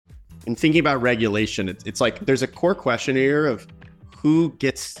in thinking about regulation, it's like there's a core question here of who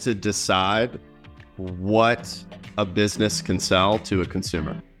gets to decide what a business can sell to a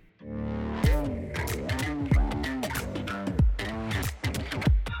consumer.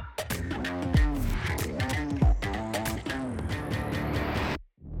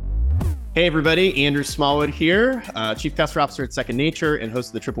 Hey everybody, Andrew Smallwood here, Chief Customer Officer at Second Nature and host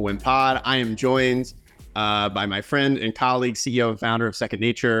of the Triple Win Pod. I am joined by my friend and colleague, CEO and founder of Second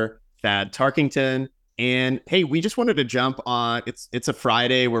Nature, Thad Tarkington. And hey, we just wanted to jump on, it's a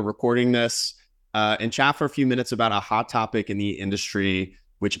Friday, we're recording this, and chat for a few minutes about a hot topic in the industry,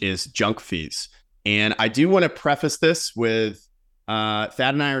 which is junk fees. And I do want to preface this with, Thad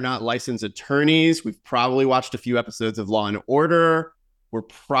and I are not licensed attorneys. We've probably watched a few episodes of Law and Order. We're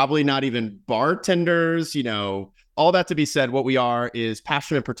probably not even bartenders, all that to be said, what we are is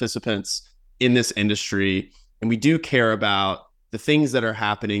passionate participants in this industry. And we do care about the things that are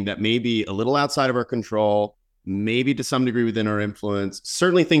happening that may be a little outside of our control, maybe to some degree within our influence,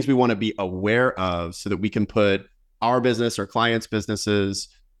 certainly things we want to be aware of so that we can put our business or clients' businesses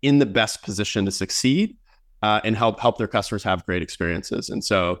in the best position to succeed and help their customers have great experiences. And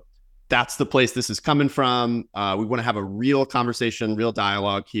so that's the place this is coming from. We want to have a real conversation, real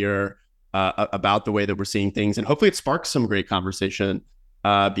dialogue here about the way that we're seeing things, and hopefully it sparks some great conversation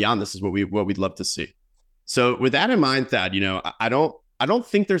beyond this is what we'd love to see. So with that in mind, Thad, I don't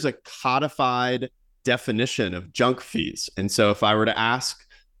think there's a codified definition of junk fees, and so if I were to ask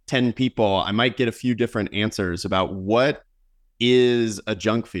 10 people, I might get a few different answers about what is a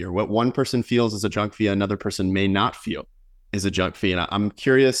junk fee, or what one person feels is a junk fee, another person may not feel is a junk fee, and I'm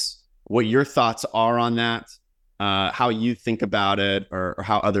curious what your thoughts are on that, how you think about it, or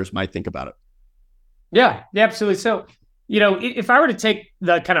how others might think about it. Yeah, absolutely. So, if I were to take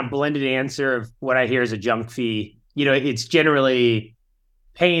the kind of blended answer of what I hear as a junk fee, it's generally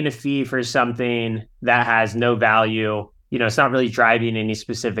paying a fee for something that has no value. It's not really driving any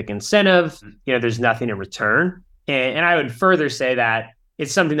specific incentive. There's nothing in return. And I would further say that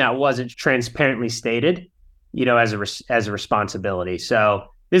it's something that wasn't transparently stated, as a responsibility. So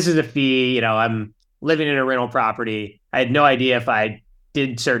this is a fee, I'm living in a rental property. I had no idea if I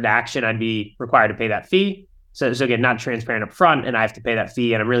did certain action, I'd be required to pay that fee. So again, not transparent up front, and I have to pay that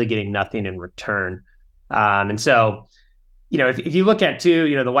fee, and I'm really getting nothing in return. And so, if you look at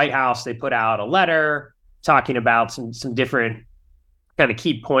too, the White House, they put out a letter talking about some different kind of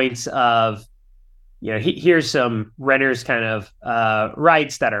key points of, here's some renters kind of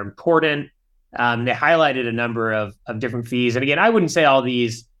rights that are important. They highlighted a number of different fees. And again, I wouldn't say all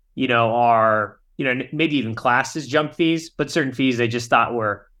these, are, maybe even classed as junk fees, but certain fees they just thought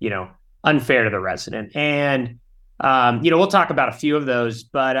were, unfair to the resident. And, we'll talk about a few of those,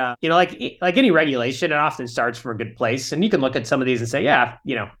 but, like any regulation, it often starts from a good place. And you can look at some of these and say, yeah,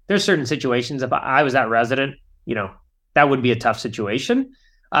 there's certain situations. If I was that resident, that would be a tough situation.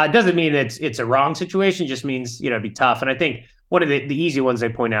 It doesn't mean it's a wrong situation, it just means, it'd be tough. And I think one of the easy ones they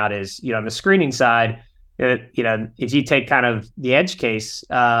point out is, on the screening side, if you take kind of the edge case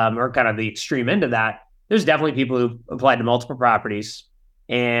or kind of the extreme end of that, there's definitely people who applied to multiple properties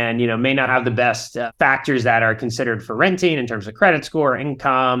and, may not have the best factors that are considered for renting in terms of credit score,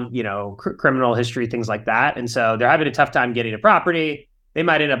 income, criminal history, things like that. And so they're having a tough time getting a property. They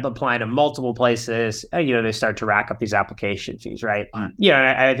might end up applying to multiple places. They start to rack up these application fees, right?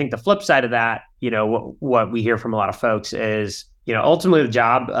 I think the flip side of that, what we hear from a lot of folks is, ultimately the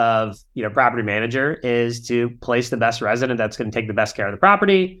job of, property manager is to place the best resident that's going to take the best care of the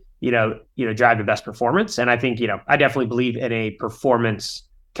property, drive the best performance. And I think, I definitely believe in a performance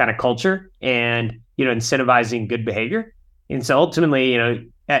kind of culture and, incentivizing good behavior. And so ultimately,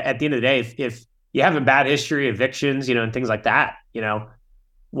 at the end of the day, if you have a bad history, evictions, and things like that,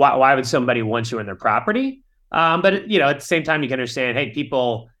 why would somebody want you in their property? But at the same time, you can understand, hey,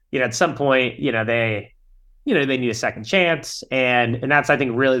 people, at some point, they need a second chance. And that's, I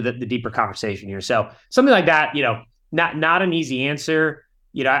think, really the deeper conversation here. So something like that, not an easy answer.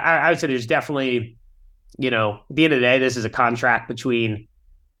 I would say there's definitely, at the end of the day, this is a contract between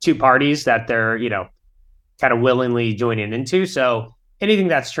two parties that they're, kind of willingly joining into. So anything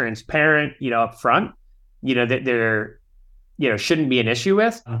that's transparent, up front, that there, shouldn't be an issue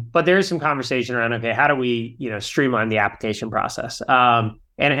with, but there is some conversation around, okay, how do we, streamline the application process? And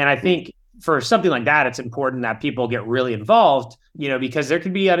I think for something like that, it's important that people get really involved, because there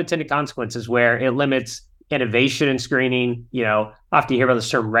could be unintended consequences where it limits innovation in screening. Often you hear about the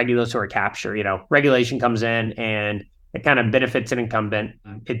term regulatory capture. Regulation comes in and it kind of benefits an incumbent.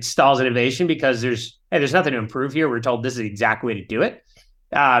 It stalls innovation because there's nothing to improve here. We're told this is the exact way to do it.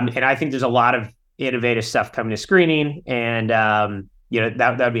 And I think there's a lot of innovative stuff coming to screening. And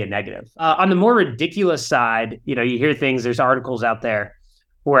that would be a negative. On the more ridiculous side, you hear things, there's articles out there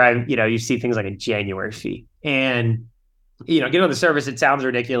where you see things like a January fee. And, get on the surface, it sounds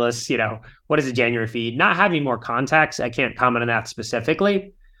ridiculous. What is a January fee? Not having more context, I can't comment on that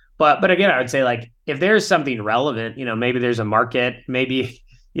specifically. But again, I would say like if there's something relevant, maybe there's a market, maybe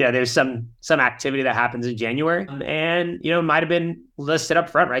there's some activity that happens in January and it might have been listed up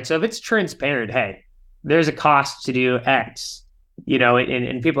front, right? So if it's transparent, hey, there's a cost to do X,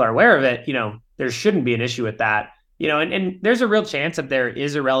 and people are aware of it, there shouldn't be an issue with that. And there's a real chance that there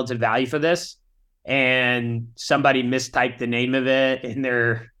is a relative value for this and somebody mistyped the name of it in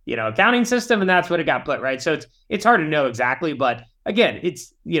their, accounting system and that's what it got put, right? So it's hard to know exactly, but again,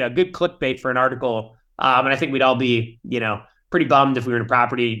 it's, good clickbait for an article. And I think we'd all be, pretty bummed if we were in a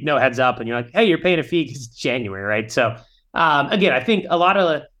property, no heads up and you're like, hey, you're paying a fee because it's January, right? So again, I think a lot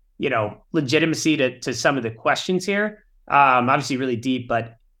of, legitimacy to some of the questions here, obviously really deep,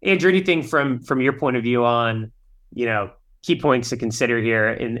 but Andrew, anything from your point of view on, key points to consider here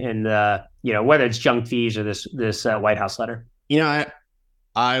in the, whether it's junk fees or this White House letter?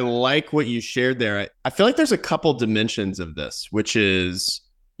 I like what you shared there. I feel like there's a couple dimensions of this, which is,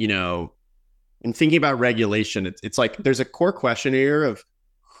 in thinking about regulation, it's like there's a core question here of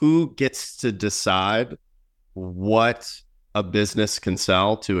who gets to decide what a business can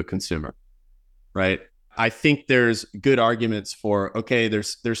sell to a consumer, right? I think there's good arguments for, okay,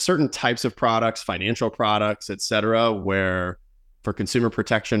 there's certain types of products, financial products, et cetera, where for consumer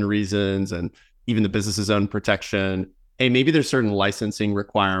protection reasons and even the business's own protection, hey, maybe there's certain licensing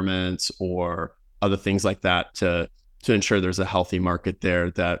requirements or other things like that to ensure there's a healthy market there,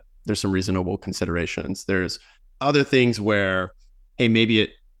 that there's some reasonable considerations. There's other things where, hey, maybe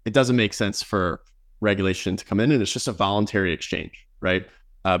it doesn't make sense for regulation to come in and it's just a voluntary exchange, right?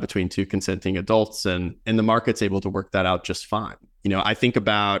 Between two consenting adults and the market's able to work that out just fine. I think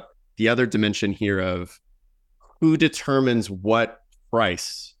about the other dimension here of who determines what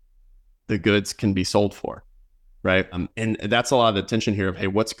price the goods can be sold for, right? And that's a lot of the tension here of, hey,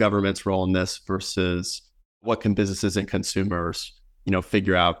 what's government's role in this versus what can businesses and consumers,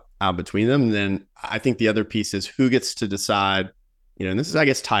 figure out between them. And then I think the other piece is who gets to decide, and this is, I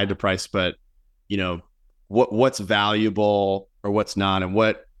guess, tied to price, but, what's valuable or what's not, and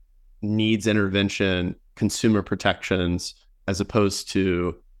what needs intervention, consumer protections, as opposed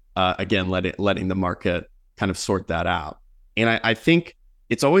to, again, letting the market kind of sort that out. And I think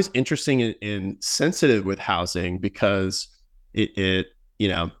it's always interesting and sensitive with housing because it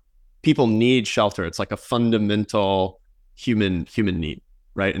people need shelter. It's like a fundamental human need,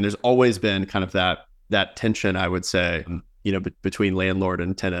 right? And there's always been kind of that tension, I would say, between landlord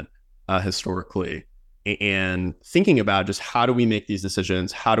and tenant historically. And thinking about just how do we make these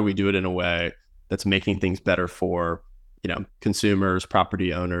decisions? How do we do it in a way that's making things better for, consumers,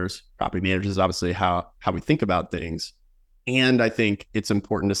 property owners, property managers, obviously how we think about things. And I think it's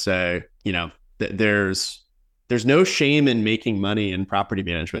important to say, that there's no shame in making money in property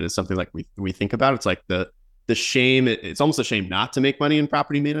management. It's something like we think about. It's like the shame, it's almost a shame not to make money in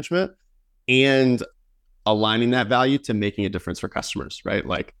property management and aligning that value to making a difference for customers, right?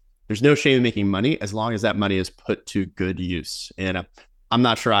 Like there's no shame in making money as long as that money is put to good use. And I'm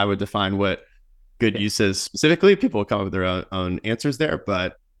not sure I would define what good use is specifically. People will come up with their own answers there,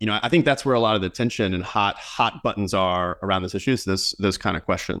 but I think that's where a lot of the tension and hot buttons are around this issue. So those kind of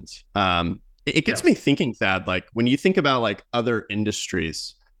questions. It gets me thinking, Thad, like when you think about like other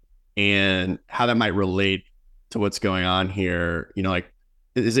industries and how that might relate to what's going on here, like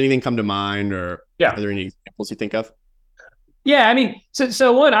does anything come to mind, or are there any examples you think of? Yeah, I mean,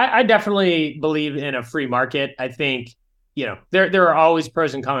 so one, I definitely believe in a free market. I think, there are always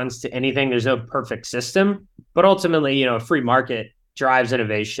pros and cons to anything. There's no perfect system, but ultimately, a free market drives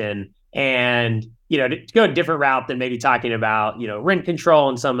innovation and, to go a different route than maybe talking about, rent control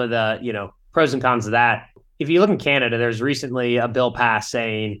and some of the, pros and cons of that. If you look in Canada, there's recently a bill passed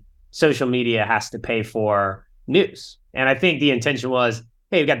saying social media has to pay for news. And I think the intention was,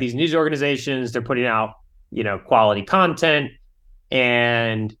 hey, we've got these news organizations, they're putting out, quality content,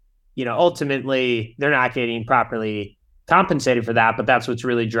 and, ultimately they're not getting properly compensated for that, but that's what's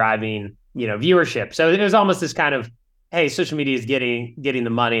really driving, viewership. So there's almost this kind of, hey, social media is getting the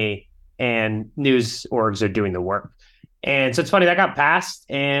money and news orgs are doing the work. And so it's funny that got passed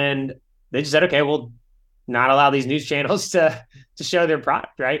and they just said, okay, we'll not allow these news channels to show their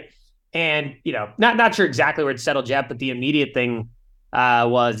product, right? And, not sure exactly where it's settled yet, but the immediate thing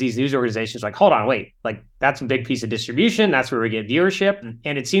was these news organizations like, hold on, wait, like that's a big piece of distribution. That's where we get viewership.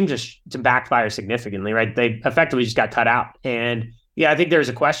 And it seemed to backfire significantly, right? They effectively just got cut out. And I think there's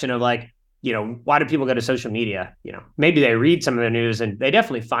a question of like, why do people go to social media? Maybe they read some of the news and they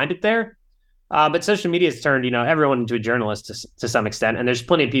definitely find it there. But social media has turned, everyone into a journalist to some extent. And there's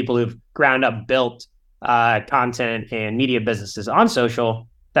plenty of people who've ground up built content and media businesses on social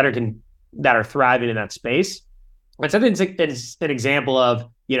that are thriving in that space. And so I think it's an example of,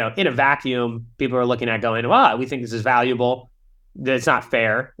 in a vacuum, people are looking at going, wow, we think this is valuable. It's not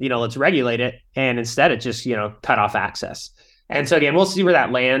fair. Let's regulate it. And instead, it just, cut off access. And so again, we'll see where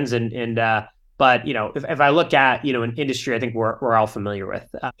that lands. But if I look at an industry, I think we're all familiar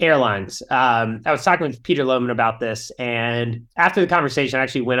with airlines. I was talking with Peter Lohman about this, and after the conversation, I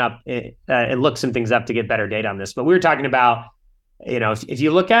actually went up and looked some things up to get better data on this. But we were talking about, if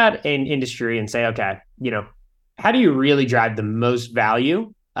you look at an industry and say, okay, how do you really drive the most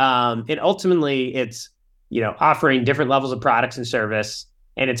value? And ultimately, it's offering different levels of products and service,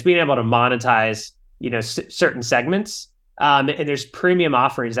 and it's being able to monetize certain segments. And there's premium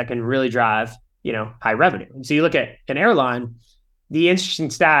offerings that can really drive high revenue. And so you look at an airline, the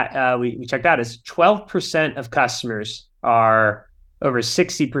interesting stat we checked out is 12% of customers are over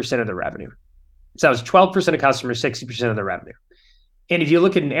 60% of the revenue. So that was 12% of customers, 60% of the revenue. And if you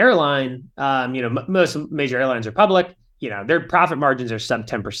look at an airline, most major airlines are public. Their profit margins are sub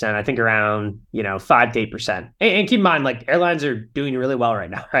 10%, I think around, 5 to 8%. And keep in mind, like, airlines are doing really well right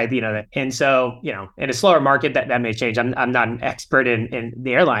now, right? And so, in a slower market that may change. I'm not an expert in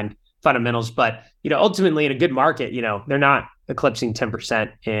the airline fundamentals, but, ultimately in a good market, they're not eclipsing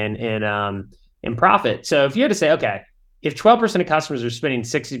 10% in profit. So if you had to say, okay, if 12% of customers are spending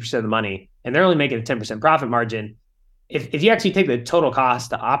 60% of the money and they're only making a 10% profit margin, if you actually take the total cost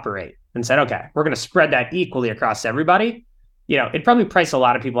to operate and said, okay, we're going to spread that equally across everybody, it'd probably price a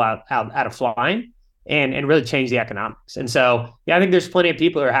lot of people out of flying and really change the economics. And so, I think there's plenty of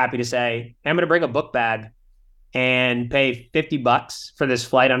people who are happy to say, I'm going to bring a book bag and pay $50 for this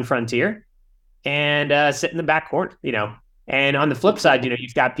flight on Frontier and sit in the back corner, And on the flip side,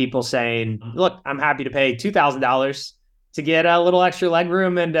 you've got people saying, look, I'm happy to pay $2,000 to get a little extra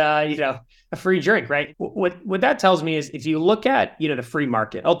legroom and, a free drink, right? What that tells me is, if you look at, the free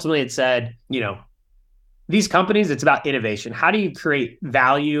market, ultimately it said, these companies, it's about innovation. How do you create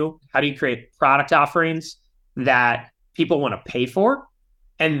value? How do you create product offerings that people want to pay for?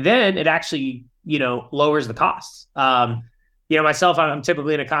 And then it actually, lowers the costs. Myself, I'm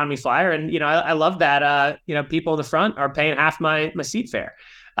typically an economy flyer, and, I love that, people in the front are paying half my seat fare.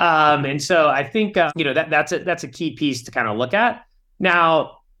 And so I think, that's a key piece to kind of look at.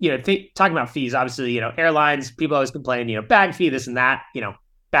 Now, talking about fees, obviously, airlines, people always complain, bag fee, this and that,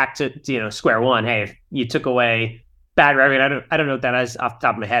 back to, square one. Hey, if you took away bag revenue, I don't know what that is off the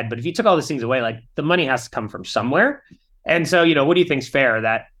top of my head, but if you took all these things away, like, the money has to come from somewhere. And so, what do you think's fair?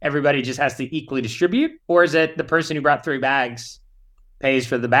 That everybody just has to equally distribute? Or is it the person who brought 3 bags pays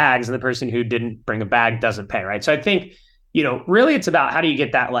for the bags and the person who didn't bring a bag doesn't pay, right? So I think, really it's about how do you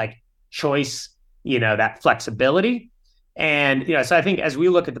get that, like, choice, that flexibility. And, so I think as we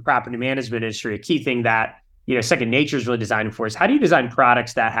look at the property management industry, a key thing that, Second Nature is really designing for is, how do you design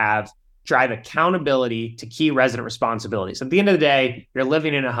products that drive accountability to key resident responsibilities? At the end of the day, you're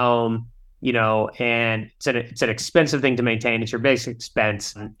living in a home, and it's an expensive thing to maintain. It's your basic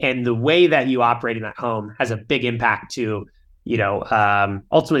expense. And the way that you operate in that home has a big impact to,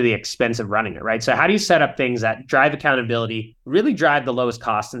 ultimately the expense of running it, right? So how do you set up things that drive accountability, really drive the lowest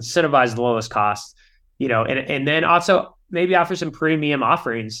cost, incentivize the lowest cost, and then also maybe offer some premium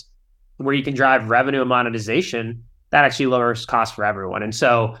offerings where you can drive revenue and monetization that actually lowers costs for everyone. And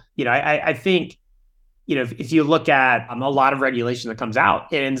so, I think, if you look at a lot of regulation that comes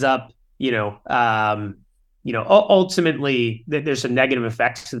out, it ends up, ultimately there's some negative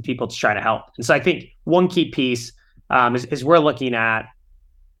effects to the people it's trying to help. And so I think one key piece is we're looking at,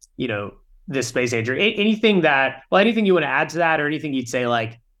 this space, Andrew. Anything you want to add to that, or anything you'd say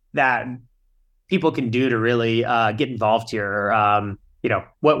like that people can do to really get involved here, or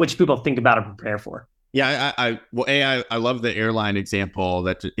what should people think about and prepare for? Yeah, I love the airline example.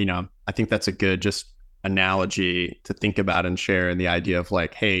 That, I think that's a good just analogy to think about and share, in the idea of,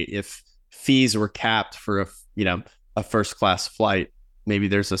 like, hey, if fees were capped for a first class flight, maybe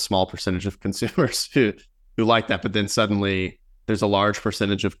there's a small percentage of consumers who like that, but then suddenly there's a large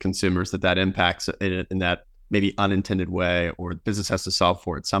percentage of consumers that impacts in that maybe unintended way, or business has to solve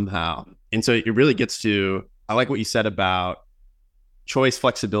for it somehow. And so it really gets to, I like what you said about choice,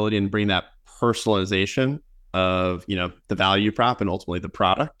 flexibility, and bring that personalization of, the value prop and ultimately the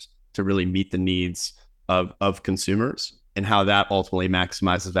product to really meet the needs of consumers, and how that ultimately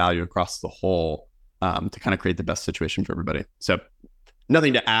maximizes value across the whole, to kind of create the best situation for everybody. So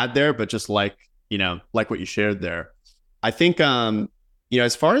nothing to add there, but just like what you shared there. I think,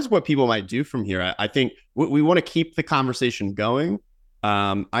 as far as what people might do from here, I think we want to keep the conversation going.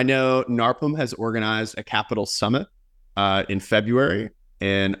 I know NARPM has organized a capital summit in February,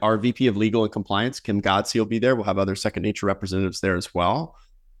 and our VP of Legal and Compliance, Kim Godsey, will be there. We'll have other Second Nature representatives there as well.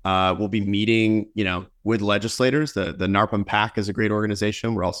 We'll be meeting, with legislators. The NARPM PAC is a great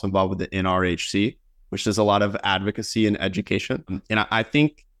organization. We're also involved with the NRHC, which does a lot of advocacy and education. And I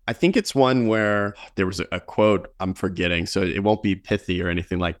think it's one where there was a quote I'm forgetting, so it won't be pithy or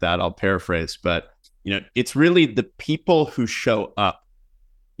anything like that. I'll paraphrase, but it's really the people who show up,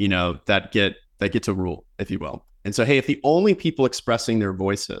 that get to rule, if you will. And so, hey, if the only people expressing their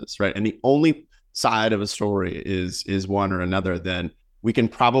voices, right, and the only side of a story is one or another, then we can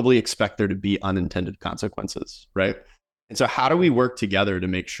probably expect there to be unintended consequences, right? And so how do we work together to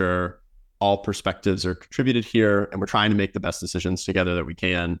make sure all perspectives are contributed here, and we're trying to make the best decisions together that we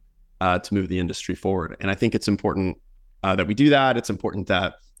can to move the industry forward? And I think it's important that we do that. It's important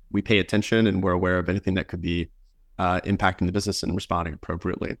that we pay attention and we're aware of anything that could be impacting the business and responding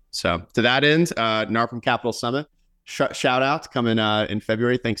appropriately. So to that end, NARPM Capital Summit, shout out coming in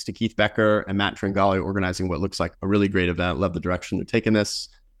February. Thanks to Keith Becker and Matt Tringali organizing what looks like a really great event. Love the direction they're taking this.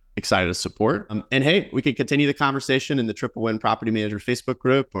 Excited to support. And hey, we could continue the conversation in the Triple Win Property Manager Facebook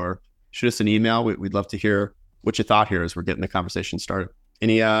group, or shoot us an email. We'd love to hear what you thought here as we're getting the conversation started.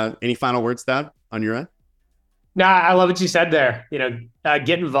 Any final words, Thad, on your end? No, I love what you said there.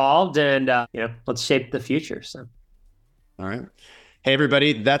 Get involved and let's shape the future. So, all right. Hey,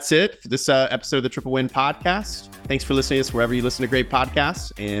 everybody, that's it for this episode of the Triple Win Podcast. Thanks for listening to us wherever you listen to great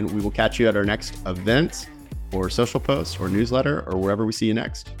podcasts, and we will catch you at our next event or social post or newsletter or wherever we see you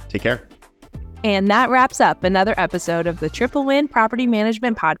next. Take care. And that wraps up another episode of the Triple Win Property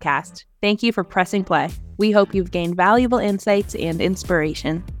Management Podcast. Thank you for pressing play. We hope you've gained valuable insights and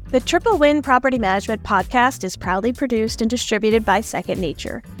inspiration. The Triple Win Property Management Podcast is proudly produced and distributed by Second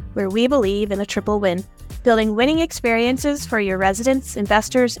Nature, where we believe in a triple win, building winning experiences for your residents,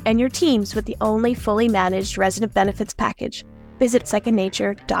 investors, and your teams with the only fully managed resident benefits package. Visit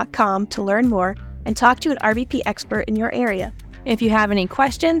secondnature.com to learn more and talk to an RBP expert in your area. If you have any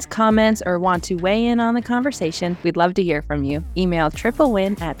questions, comments, or want to weigh in on the conversation, we'd love to hear from you. Email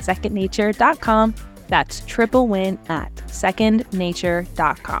triplewin@secondnature.com. That's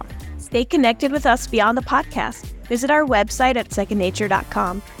triplewin@secondnature.com. Stay connected with us beyond the podcast. Visit our website at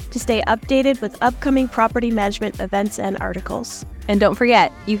secondnature.com to stay updated with upcoming property management events and articles. And don't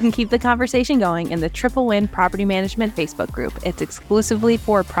forget, you can keep the conversation going in the Triple Win Property Management Facebook group. It's exclusively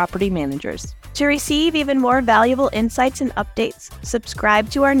for property managers. To receive even more valuable insights and updates, subscribe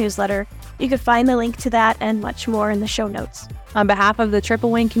to our newsletter. You can find the link to that and much more in the show notes. On behalf of the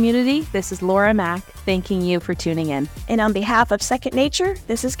Triple Win community, this is Laura Mack, thanking you for tuning in. And on behalf of Second Nature,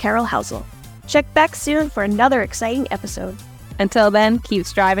 this is Carol Housel. Check back soon for another exciting episode. Until then, keep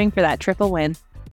striving for that triple win.